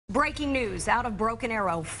Breaking news out of Broken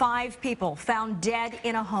Arrow. 5 people found dead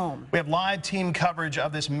in a home. We have live team coverage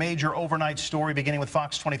of this major overnight story, beginning with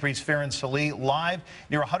Fox 23's Farron Salih live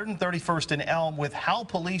near 131st and Elm with how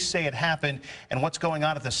police say it happened and what's going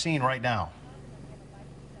on at the scene right now.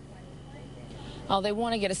 Oh, they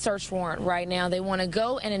want to get a search warrant right now. They want to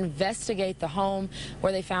go and investigate the home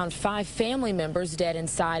where they found 5 family members dead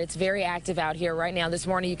inside. It's very active out here right now this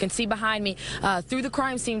morning. You can see behind me through the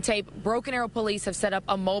crime scene tape, Broken Arrow police have set up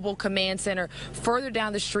a mobile command center. Further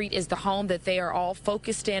down the street is the home that they are all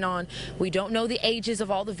focused in on. We don't know the ages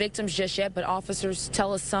of all the victims just yet, but officers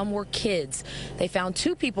tell us some were kids. They found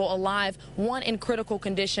 2 people alive, 1 in critical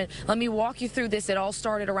condition. Let me walk you through this. It all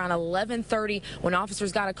started around 11:30 when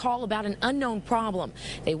officers got a call about an unknown problem.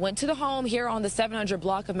 They went to the home here on the 700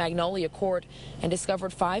 block of Magnolia Court and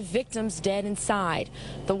discovered 5 victims dead inside.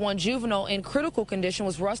 The 1 juvenile in critical condition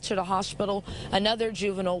was rushed to the hospital. Another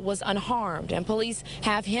juvenile was unharmed, and police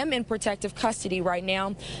have him in protective custody right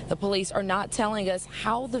now. The police are not telling us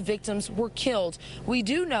how the victims were killed. We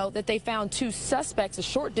do know that they found 2 suspects a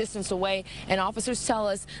short distance away, and officers tell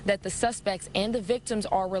us that the suspects and the victims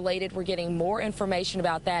are related. We're getting more information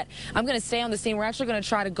about that. I'm going to stay on the scene. We're actually going to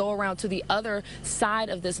try to go around to the other side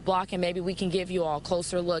of this block, and maybe we can give you all a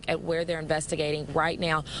closer look at where they're investigating right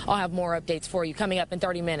now. I'll have more updates for you coming up in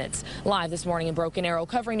 30 minutes. Live this morning in Broken Arrow,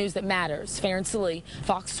 covering news that matters. Farron Salih,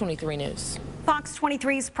 Fox 23 News. Fox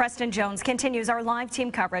 23's Preston Jones continues our live team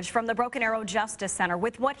coverage from the Broken Arrow Justice Center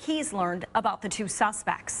with what he's learned about the 2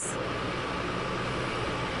 suspects.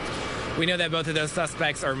 We know that both of those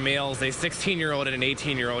suspects are males, a 16-year-old and an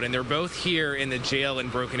 18-year-old, and they're both here in the jail in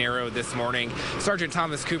Broken Arrow this morning. Sergeant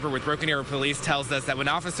Thomas Cooper with Broken Arrow Police tells us that when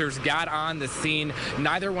officers got on the scene,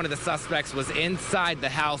 neither one of the suspects was inside the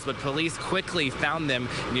house, but police quickly found them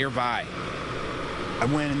nearby.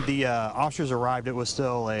 When the officers arrived, it was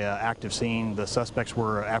still an active scene. The suspects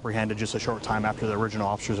were apprehended just a short time after the original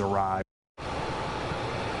officers arrived.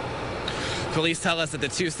 Police tell us that the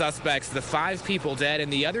 2 suspects, the 5 people dead,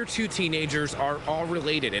 and the other 2 teenagers are all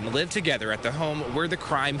related and live together at the home where the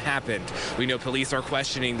crime happened. We know police are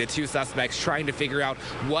questioning the 2 suspects, trying to figure out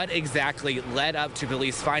what exactly led up to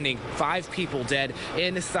police finding 5 people dead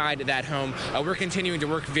inside that home. We're continuing to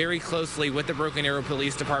work very closely with the Broken Arrow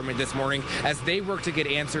Police Department this morning as they work to get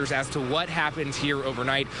answers as to what happened here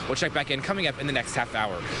overnight. We'll check back in coming up in the next half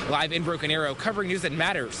hour. Live in Broken Arrow, covering news that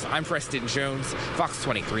matters, I'm Preston Jones, Fox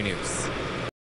 23 News.